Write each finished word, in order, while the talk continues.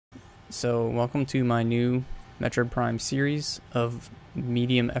So welcome to my new Metroid Prime series of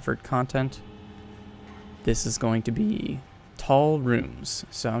medium effort content. This is going to be tall rooms.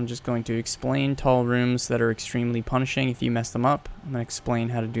 So I'm just going to explain tall rooms that are extremely punishing if you mess them up. I'm going to explain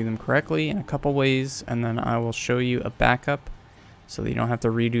how to do them correctly in a couple ways, and then I will show you a backup so that you don't have to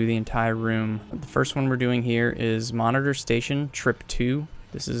redo the entire room. The first one we're doing here is Monitor Station Trip 2.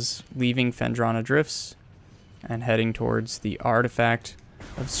 This is leaving Phendrana Drifts and heading towards the artifact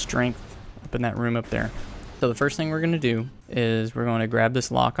of strength up in that room up there. So the first thing we're going to do is we're going to grab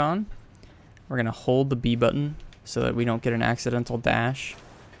this lock on. We're going to hold the B button so that we don't get an accidental dash,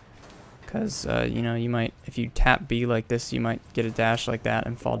 because you know, you might, if you tap B like this, you might get a dash like that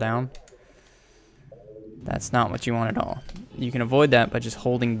and fall down. That's not what you want at all. You can avoid that by just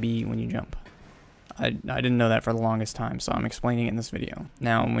holding B when you jump. I didn't know that for the longest time, so I'm explaining it in this video.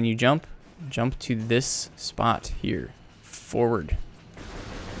 Now when you jump to this spot here, forward.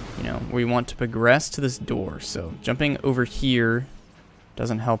 You know, we want to progress to this door. So jumping over here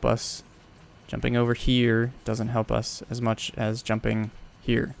doesn't help us. Jumping over here doesn't help us as much as jumping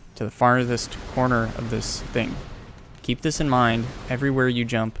here to the farthest corner of this thing. Keep this in mind everywhere you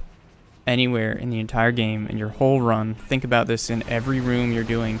jump, anywhere in the entire game, in your whole run. Think about this in every room you're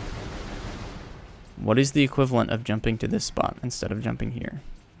doing. What is the equivalent of jumping to this spot instead of jumping here?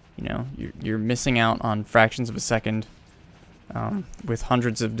 You know, you're missing out on fractions of a second with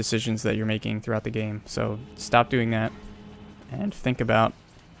hundreds of decisions that you're making throughout the game. So stop doing that and think about,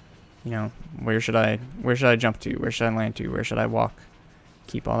 you know, where should I jump to? Where should I land to? Where should I walk?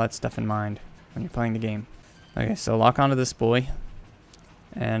 Keep all that stuff in mind when you're playing the game. Okay, so lock onto this boy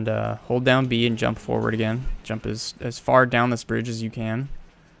and hold down B and jump forward again. Jump as far down this bridge as you can,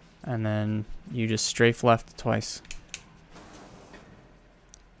 and then you just strafe left twice.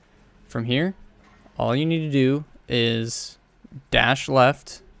 From here, all you need to do is dash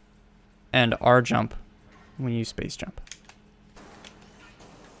left and R jump when you space jump.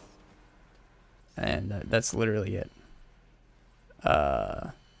 And that's literally it.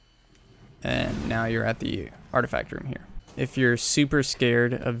 And now you're at the artifact room here. If you're super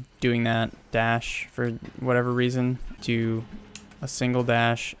scared of doing that dash for whatever reason, do a single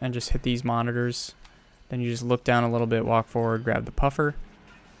dash and just hit these monitors. Then you just look down a little bit, walk forward, grab the puffer,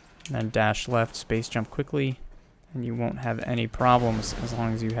 and then dash left, space jump quickly, and you won't have any problems as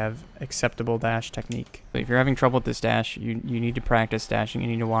long as you have acceptable dash technique. If you're having trouble with this dash, you need to practice dashing. You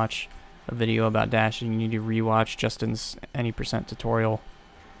need to watch a video about dashing. You need to rewatch Justin's any % tutorial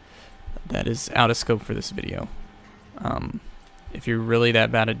that is out of scope for this video. If you're really that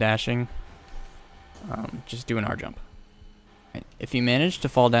bad at dashing, just do an R jump. If you manage to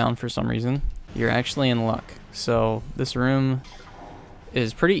fall down for some reason, you're actually in luck. So this room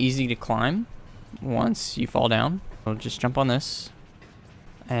is pretty easy to climb once you fall down. So just jump on this,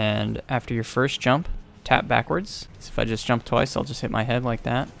 and after your first jump, tap backwards. So if I just jump twice, I'll just hit my head like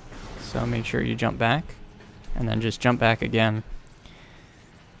that. So make sure you jump back, and then just jump back again,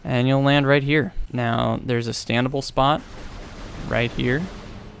 and you'll land right here. Now there's a standable spot right here.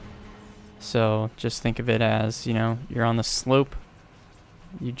 So just think of it as, you know, you're on the slope,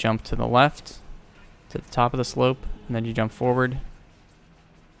 you jump to the left, to the top of the slope, and then you jump forward,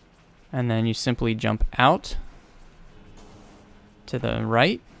 and then you simply jump out to the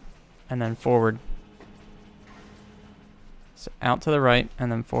right, and then forward. So out to the right,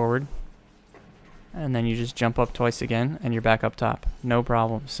 and then forward, and then you just jump up twice again, and you're back up top. No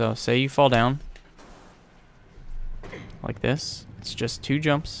problem. So say you fall down, like this. It's just 2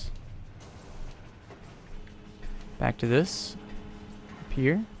 jumps. Back to this, up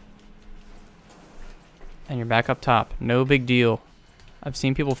here, and you're back up top. No big deal. I've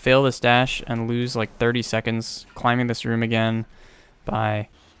seen people fail this dash and lose like 30 seconds climbing this room again by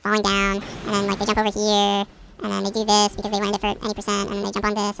falling down, and then like they jump over here, and then they do this because they learned it for any %, and then they jump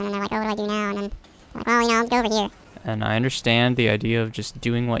on this, and then they're like, oh, what do I do now? And then they're like, well, you know, I'll go over here. And I understand the idea of just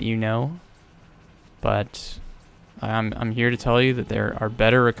doing what you know, but I'm here to tell you that there are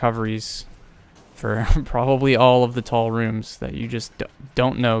better recoveries for probably all of the tall rooms that you just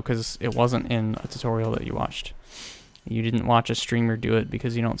don't know because it wasn't in a tutorial that you watched. You didn't watch a streamer do it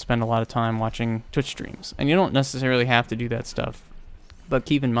because you don't spend a lot of time watching Twitch streams. And you don't necessarily have to do that stuff. But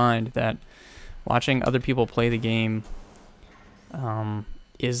keep in mind that watching other people play the game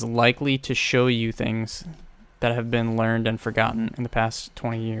is likely to show you things that have been learned and forgotten in the past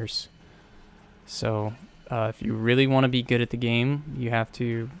 20 years. So if you really want to be good at the game, you have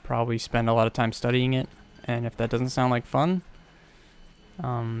to probably spend a lot of time studying it. And if that doesn't sound like fun,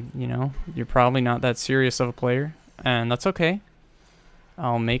 you know, you're probably not that serious of a player. And that's okay.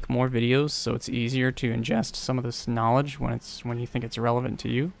 I'll make more videos so it's easier to ingest some of this knowledge when you think it's relevant to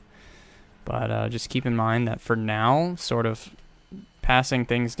you. But just keep in mind that for now, sort of passing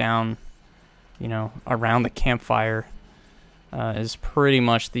things down, you know, around the campfire is pretty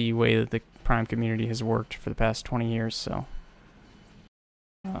much the way that the Prime community has worked for the past 20 years. So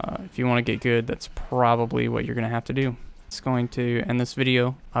if you want to get good, that's probably what you're going to have to do. It's going to end this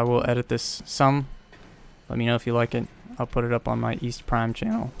video. I will edit this some. Let me know if you like it. I'll put it up on my East Prime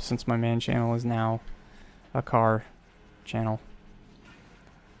channel, since my main channel is now a car channel.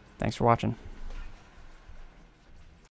 Thanks for watching.